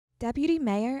Deputy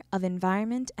Mayor of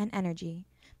Environment and Energy,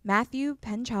 Matthew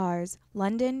Pencharz,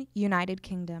 London, United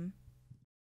Kingdom.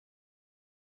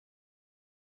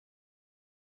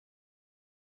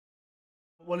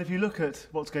 Well, if you look at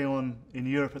what's going on in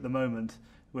Europe at the moment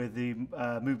with the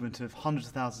movement of hundreds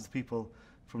of thousands of people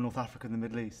from North Africa and the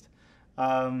Middle East,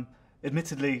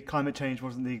 admittedly, climate change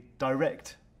wasn't the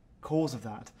direct cause of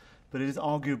that, but it is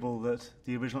arguable that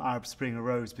the original Arab Spring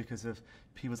arose because of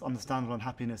people's understandable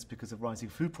unhappiness because of rising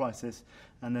food prices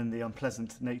and then the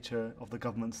unpleasant nature of the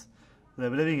governments they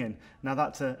were living in. Now,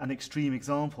 that's an extreme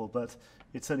example, but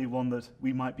it's certainly one that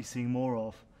we might be seeing more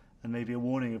of, and maybe a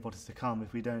warning of what is to come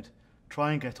if we don't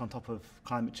try and get on top of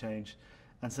climate change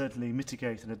and certainly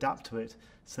mitigate and adapt to it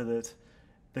so that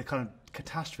the kind of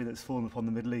catastrophe that's fallen upon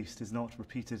the Middle East is not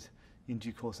repeated in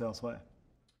due course elsewhere.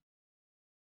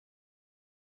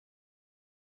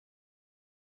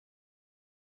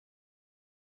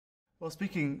 Well,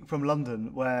 speaking from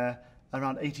London, where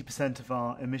around 80% of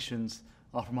our emissions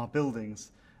are from our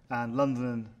buildings, and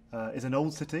London is an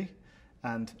old city,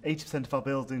 and 80% of our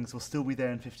buildings will still be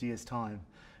there in 50 years' time.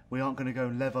 We aren't going to go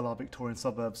and level our Victorian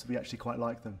suburbs. We actually quite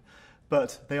like them.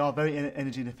 But they are very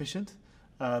energy inefficient.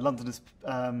 Londoners,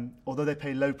 although they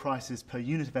pay low prices per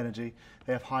unit of energy,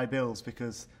 they have high bills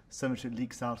because so much it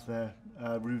leaks out of their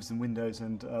roofs and windows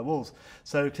and walls.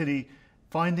 So clearly,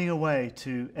 finding a way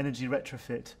to energy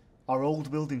retrofit our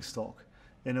old building stock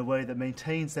in a way that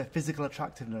maintains their physical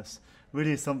attractiveness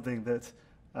really is something that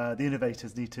the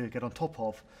innovators need to get on top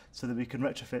of so that we can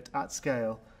retrofit at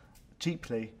scale,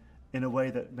 cheaply, in a way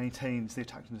that maintains the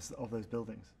attractiveness of those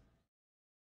buildings.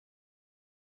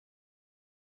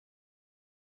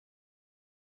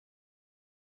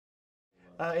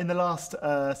 In the last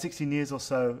 16 years or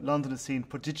so, London has seen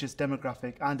prodigious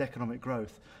demographic and economic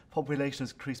growth. Population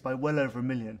has increased by well over 1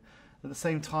 million. At the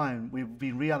same time, we've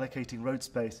been reallocating road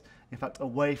space, in fact,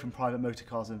 away from private motor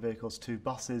cars and vehicles to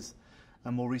buses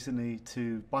and more recently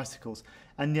to bicycles.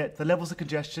 And yet the levels of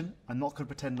congestion, I'm not going to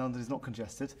pretend London is not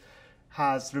congested,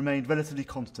 has remained relatively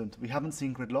constant. We haven't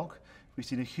seen gridlock. We've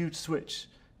seen a huge switch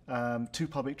to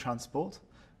public transport.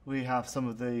 We have some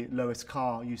of the lowest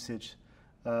car usage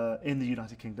in the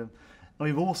United Kingdom. And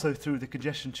we've also, through the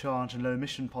congestion charge and low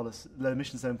emission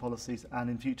zone policies, and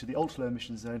in future the ultra low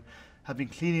emission zone, have been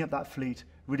cleaning up that fleet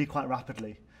really quite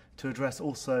rapidly to address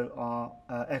also our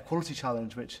air quality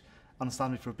challenge, which,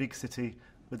 understandably for a big city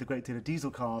with a great deal of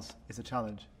diesel cars, is a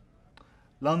challenge.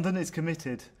 London is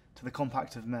committed to the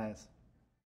Compact of Mayors.